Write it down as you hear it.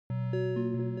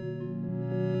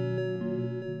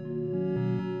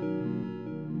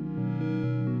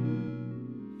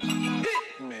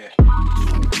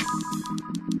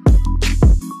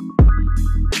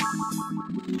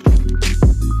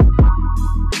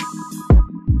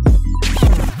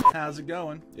how's it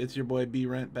going? It's your boy B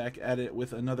Rent back at it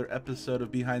with another episode of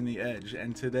Behind the Edge,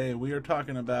 and today we are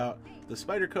talking about the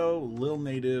Spyderco Lil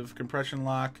Native compression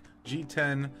lock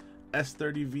G10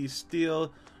 S30V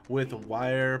steel with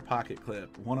wire pocket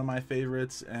clip. One of my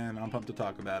favorites, and I'm pumped to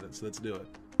talk about it, so let's do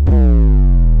it.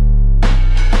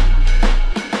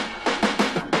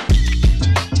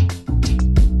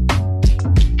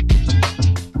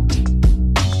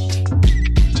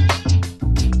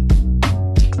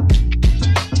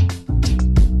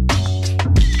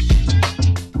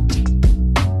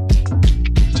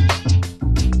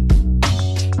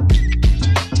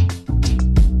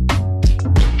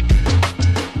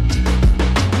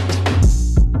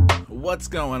 What's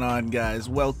going on, guys?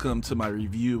 Welcome to my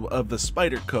review of the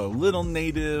Spyderco Lil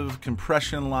Native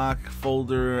compression lock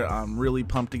folder. I'm really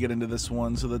pumped to get into this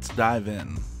one, so let's dive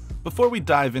in. Before we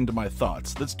dive into my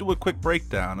thoughts, let's do a quick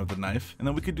breakdown of the knife, and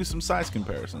then we could do some size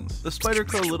comparisons. The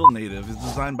Spyderco Lil Native is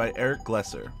designed by Eric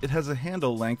Glesser. It has a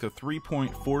handle length of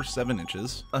 3.47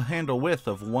 inches, a handle width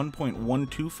of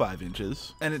 1.125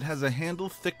 inches, and it has a handle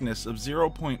thickness of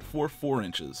 0.44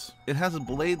 inches. It has a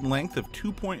blade length of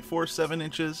 2.47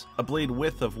 inches, a blade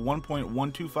width of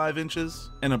 1.125 inches,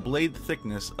 and a blade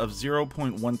thickness of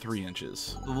 0.13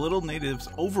 inches. The Lil Native's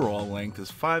overall length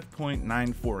is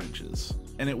 5.94 inches.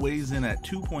 And it weighs in at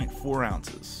 2.4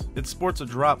 ounces. It sports a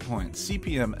drop point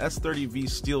CPM S30V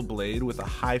steel blade with a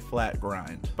high flat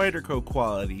grind, Spyderco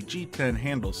quality G10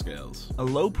 handle scales, a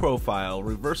low profile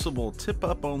reversible tip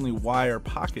up only wire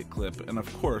pocket clip, and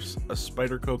of course a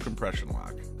Spyderco compression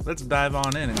lock. Let's dive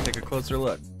on in and take a closer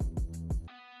look.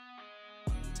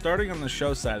 Starting on the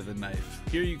show side of the knife,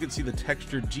 here you can see the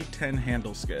textured G10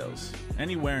 handle scales.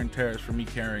 Any wear and tear is from me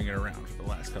carrying it around for the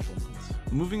last couple months.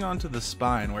 Moving on to the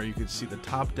spine, where you can see the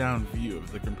top-down view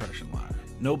of the compression lock.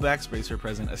 No backspacer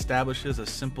present establishes a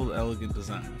simple, elegant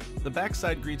design. The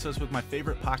backside greets us with my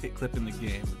favorite pocket clip in the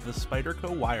game, the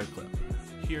Spyderco wire clip.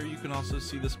 Here you can also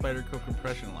see the Spyderco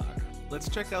compression lock. Let's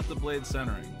check out the blade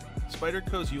centering.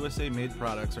 Spyderco's USA-made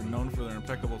products are known for their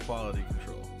impeccable quality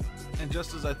control. And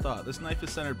just as I thought, this knife is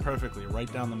centered perfectly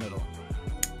right down the middle.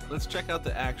 Let's check out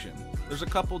the action. There's a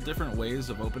couple different ways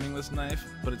of opening this knife,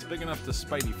 but it's big enough to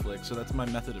Spidey flick, so that's my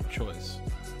method of choice.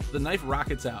 The knife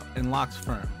rockets out and locks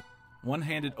firm.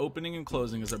 One-handed opening and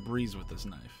closing is a breeze with this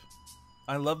knife.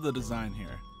 I love the design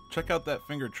here. Check out that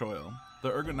finger choil. The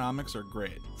ergonomics are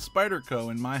great. Spyderco,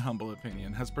 in my humble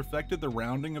opinion, has perfected the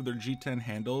rounding of their G10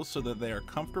 handles so that they are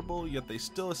comfortable, yet they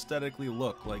still aesthetically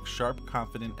look like sharp,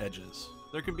 confident edges.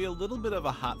 There can be a little bit of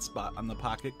a hot spot on the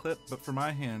pocket clip, but for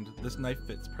my hand, this knife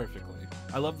fits perfectly.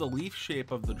 I love the leaf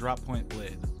shape of the drop point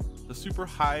blade. The super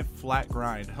high, flat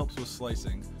grind helps with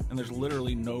slicing, and there's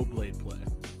literally no blade play.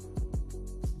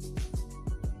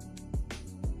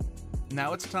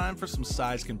 Now it's time for some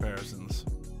size comparisons.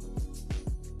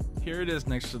 Here it is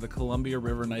next to the Columbia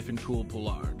River Knife and Tool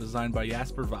Polar, designed by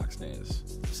Jasper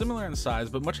Voxnays. Similar in size,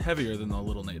 but much heavier than the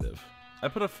Lil Native. I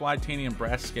put a Flytanium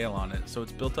brass scale on it, so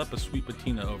it's built up a sweet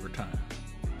patina over time.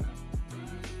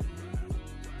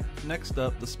 Next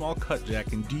up, the small cut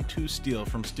jack in D2 steel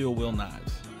from Steel Will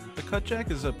Knives. The cut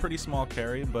jack is a pretty small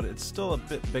carry, but it's still a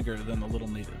bit bigger than the Lil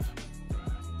Native.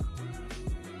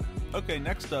 Okay,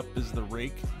 next up is the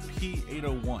Rake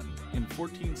P801 in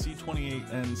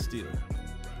 14C28N steel,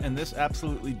 and this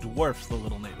absolutely dwarfs the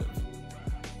Lil Native.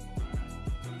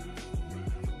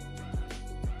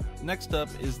 Next up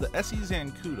is the SE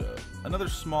Zancudo, another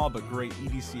small but great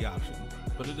EDC option,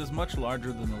 but it is much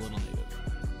larger than the Lil Native.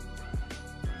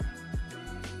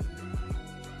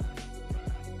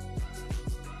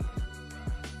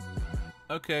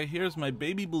 Okay, here's my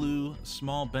baby blue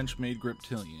small Benchmade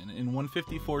Griptilian in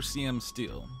 154cm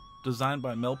steel, designed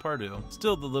by Mel Pardue.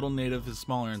 Still, the Lil Native is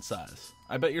smaller in size.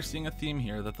 I bet you're seeing a theme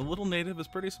here that the Lil Native is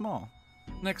pretty small.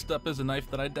 Next up is a knife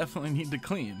that I definitely need to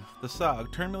clean, the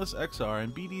SOG Terminus XR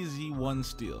in BDZ1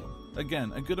 steel.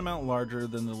 Again, a good amount larger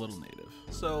than the Lil Native.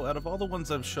 So out of all the ones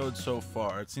I've showed so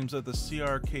far, it seems that the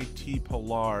CRKT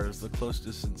Polar is the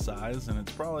closest in size, and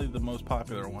it's probably the most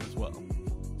popular one as well.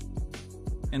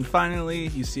 And finally,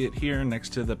 you see it here next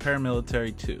to the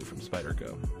Paramilitary 2 from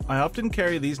Spyderco. I often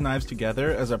carry these knives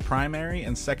together as a primary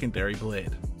and secondary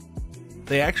blade.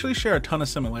 They actually share a ton of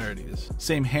similarities.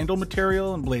 Same handle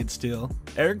material and blade steel.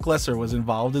 Eric Glesser was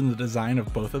involved in the design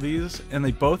of both of these, and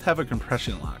they both have a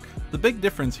compression lock. The big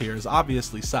difference here is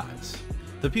obviously size.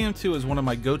 The PM2 is one of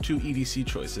my go-to EDC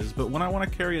choices, but when I want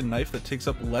to carry a knife that takes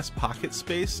up less pocket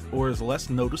space or is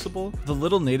less noticeable, the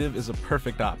Lil Native is a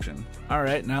perfect option.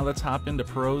 Alright, now let's hop into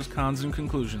pros, cons, and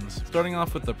conclusions. Starting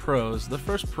off with the pros, the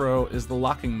first pro is the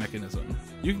locking mechanism.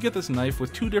 You can get this knife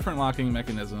with two different locking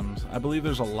mechanisms. I believe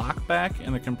there's a lockback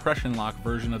and a compression lock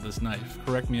version of this knife.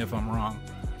 Correct me if I'm wrong.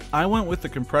 I went with the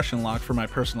compression lock for my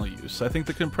personal use. I think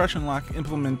the compression lock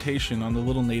implementation on the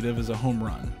Lil Native is a home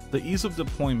run. The ease of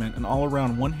deployment and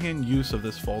all-around one-hand use of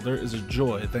this folder is a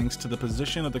joy thanks to the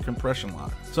position of the compression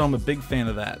lock, so I'm a big fan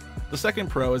of that. The second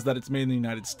pro is that it's made in the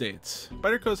United States.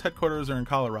 Spyderco's headquarters are in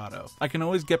Colorado. I can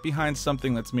always get behind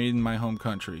something that's made in my home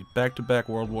country, back-to-back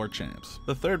World War champs.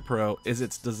 The third pro is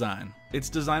its design. It's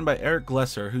designed by Eric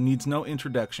Glesser, who needs no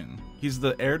introduction. He's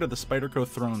the heir to the Spyderco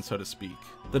throne, so to speak.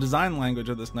 The design language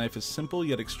of this knife is simple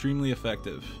yet extremely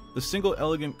effective. The single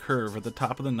elegant curve at the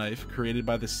top of the knife, created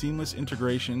by the seamless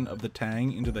integration of the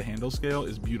tang into the handle scale,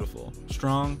 is beautiful,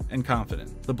 strong, and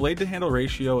confident. The blade to handle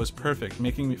ratio is perfect,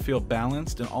 making it feel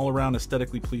balanced and all around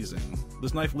aesthetically pleasing.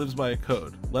 This knife lives by a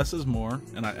code. Less is more,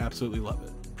 and I absolutely love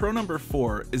it. Pro number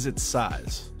 4 is its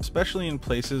size, especially in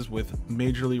places with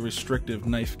majorly restrictive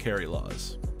knife carry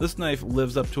laws. This knife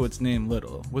lives up to its name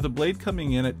little. With a blade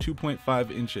coming in at 2.5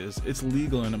 inches, it's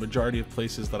legal in a majority of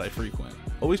places that I frequent.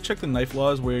 Always check the knife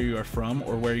laws where you are from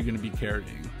or where you're going to be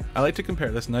carrying. I like to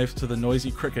compare this knife to the noisy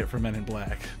cricket for Men in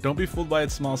Black. Don't be fooled by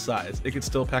its small size, it can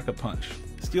still pack a punch.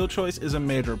 Steel choice is a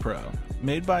major pro.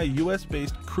 Made by a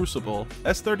US-based Crucible,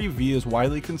 S30V is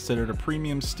widely considered a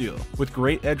premium steel, with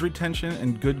great edge retention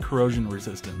and good corrosion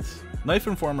resistance. Knife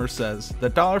Informer says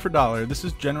that dollar for dollar, this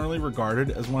is generally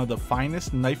regarded as one of the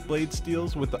finest knife blade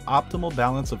steels with the optimal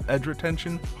balance of edge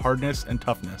retention, hardness, and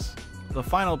toughness. The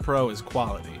final pro is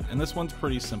quality, and this one's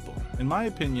pretty simple. In my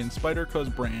opinion, Spyderco's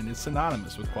brand is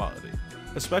synonymous with quality,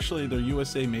 especially their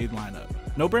USA-made lineup.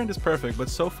 No brand is perfect, but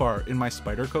so far in my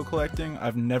Spyderco collecting,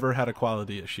 I've never had a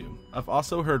quality issue. I've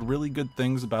also heard really good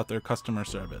things about their customer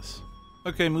service.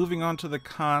 Okay, moving on to the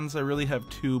cons, I really have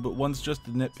two, but one's just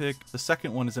a nitpick. The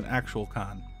second one is an actual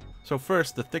con. So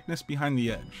first, the thickness behind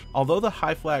the edge. Although the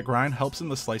high flat grind helps in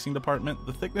the slicing department,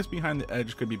 the thickness behind the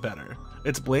edge could be better.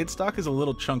 Its blade stock is a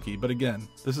little chunky, but again,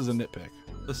 this is a nitpick.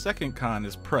 The second con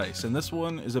is price, and this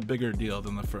one is a bigger deal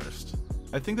than the first.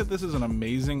 I think that this is an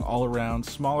amazing all-around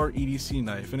smaller EDC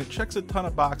knife and it checks a ton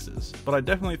of boxes, but I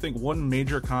definitely think one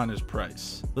major con is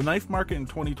price. The knife market in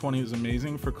 2020 is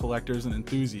amazing for collectors and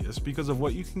enthusiasts because of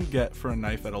what you can get for a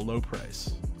knife at a low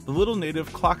price. The Lil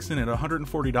Native clocks in at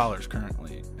 $140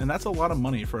 currently, and that's a lot of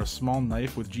money for a small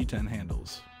knife with G10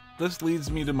 handles. This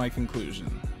leads me to my conclusion.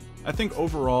 I think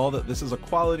overall that this is a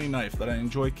quality knife that I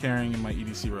enjoy carrying in my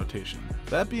EDC rotation.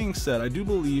 That being said, I do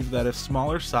believe that if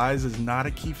smaller size is not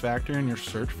a key factor in your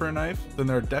search for a knife, then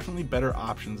there are definitely better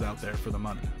options out there for the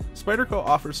money. Spyderco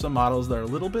offers some models that are a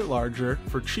little bit larger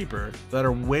for cheaper that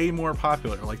are way more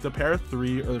popular, like the Para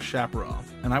 3 or the Chaparral,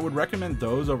 and I would recommend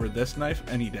those over this knife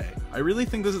any day. I really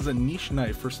think this is a niche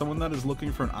knife for someone that is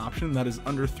looking for an option that is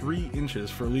under 3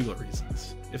 inches for legal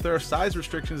reasons. If there are size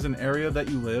restrictions in an area that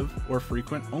you live or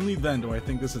frequent, only then do I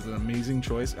think this is an amazing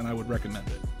choice and I would recommend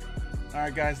it.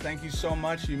 Alright guys, thank you so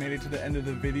much. You made it to the end of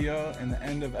the video and the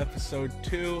end of episode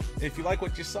 2. If you like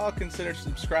what you saw, consider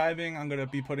subscribing. I'm going to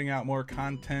be putting out more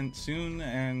content soon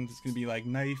and it's going to be like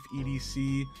knife,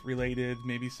 EDC related,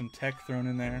 maybe some tech thrown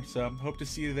in there. So hope to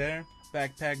see you there.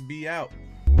 Backpack B out.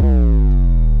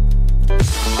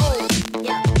 Oh,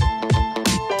 yeah.